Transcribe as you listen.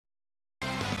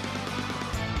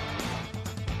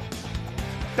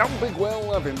I'm Big Will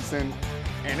Levinson,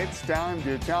 and it's time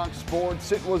to talk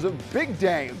sports. It was a big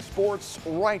day in sports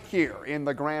right here in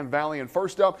the Grand Valley. And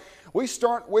first up, we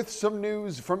start with some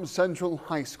news from Central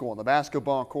High School. On the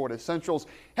basketball court as Central's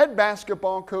head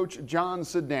basketball coach John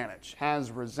Sedanich has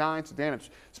resigned. Sedanich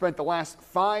spent the last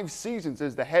 5 seasons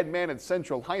as the head man at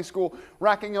Central High School,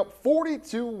 racking up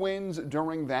 42 wins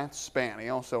during that span. He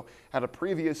also had a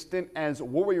previous stint as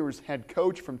Warriors head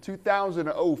coach from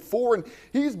 2004, and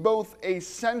he's both a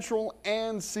Central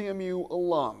and CMU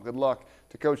alum. Good luck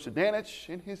to Coach Sedanich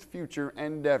in his future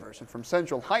endeavors. And from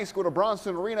Central High School to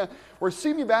Bronson Arena, where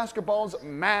CMU basketball's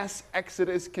mass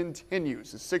exodus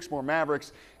continues. The 6 more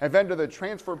Mavericks have entered the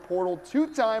transfer portal.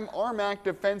 2-time RMAC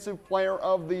Defensive Player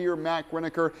of the Year Matt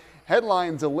Winokur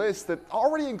headlines a list that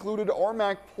already included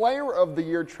RMAC Player of the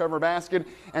Year Trevor Baskin,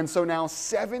 and so now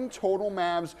 7 total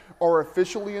Mavs are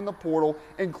officially in the portal,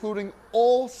 including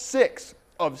all 6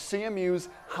 of CMU's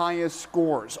highest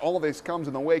scorers. All of this comes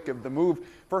in the wake of the move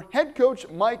for head coach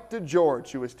Mike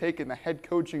DeGeorge, who has taken the head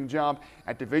coaching job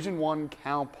at Division I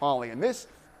Cal Poly. And this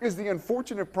is the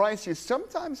unfortunate price you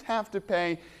sometimes have to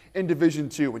pay in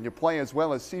Division II. When you play as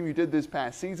well as CMU did this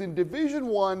past season, Division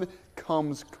I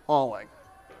comes calling.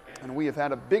 And we have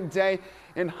had a big day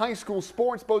in high school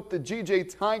sports. Both the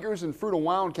GJ Tigers and Fruita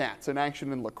Wildcats in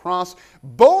action in lacrosse,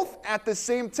 both at the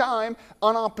same time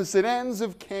on opposite ends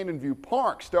of Canyon View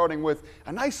Park, starting with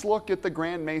a nice look at the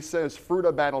Grand Mesa as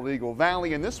Fruita battled Eagle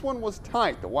Valley, and this one was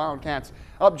tight. The Wildcats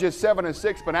up just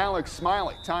 7-6, but Alex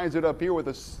Smiley ties it up here with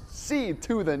a seed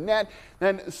to the net.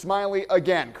 Then Smiley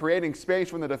again creating space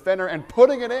from the defender and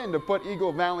putting it in to put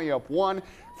Eagle Valley up 1.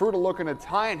 Fruita looking to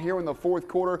tie it here in the 4th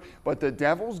quarter, but the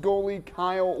Devils goalie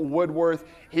Kyle Woodworth,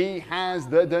 he has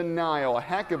the denial. A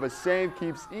heck of a save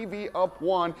keeps EV up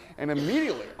 1, and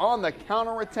immediately on the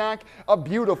counterattack, a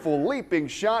beautiful leaping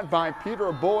shot by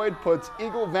Peter Boyd puts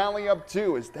Eagle Valley up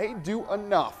 2 as they do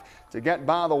enough to get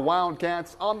by the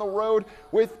Wildcats on the road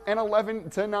with an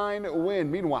 11-9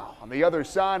 win. Meanwhile, on the other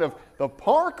side of the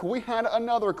park, we had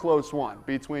another close one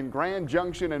between Grand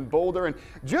Junction and Boulder, and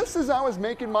just as I was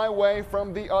making my way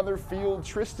from the other field,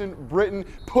 Tristan Britton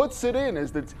puts it in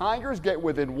as the Tigers get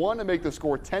within 1 to make the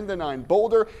score 10-9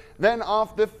 Boulder. Then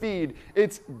off the feed,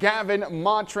 it's Gavin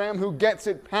Mottram who gets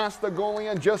it past the goalie,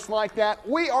 and just like that,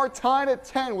 we are tied at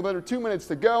 10 with under 2 minutes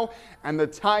to go, and the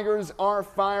Tigers are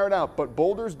fired up. But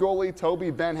Boulder's goalie Toby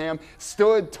Benham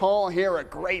stood tall here. A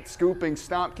great scooping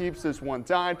stop keeps this one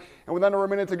tied, and with under a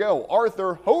minute to go,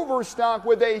 Arthur Hoverstock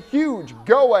with a huge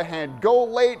go-ahead goal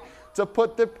late to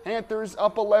put the Panthers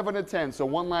up 11-10. So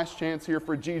one last chance here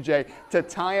for GJ to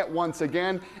tie it once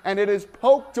again, and it is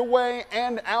poked away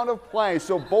and out of play.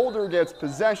 So Boulder gets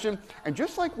possession, and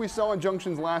just like we saw in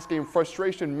Junction's last game,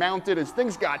 frustration mounted as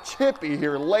things got chippy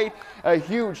here late. A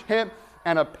huge hit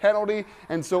and a penalty,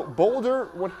 and so Boulder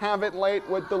would have it late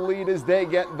with the lead as they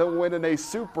get the win in a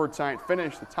super tight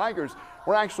finish. The Tigers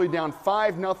were actually down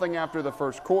 5-0 after the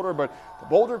 1st quarter, but the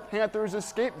Boulder Panthers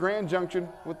escaped Grand Junction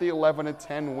with the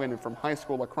 11-10 win. And from high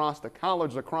school lacrosse to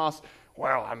college lacrosse,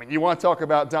 well, I mean, you want to talk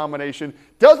about domination.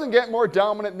 Doesn't get more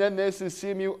dominant than this as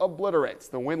CMU obliterates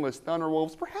the winless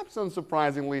Thunderwolves, perhaps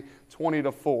unsurprisingly,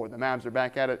 20-4. The Mavs are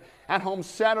back at it at home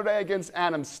Saturday against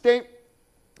Adams State.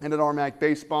 And at RMAC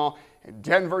baseball in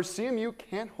Denver, CMU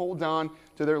can't hold on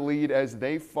to their lead as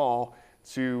they fall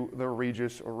to the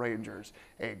Regis Rangers.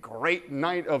 A great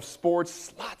night of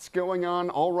sports, lots going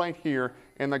on all right here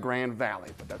in the Grand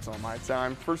Valley. But that's all my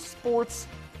time for sports.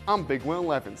 I'm Big Will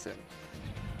Levinson.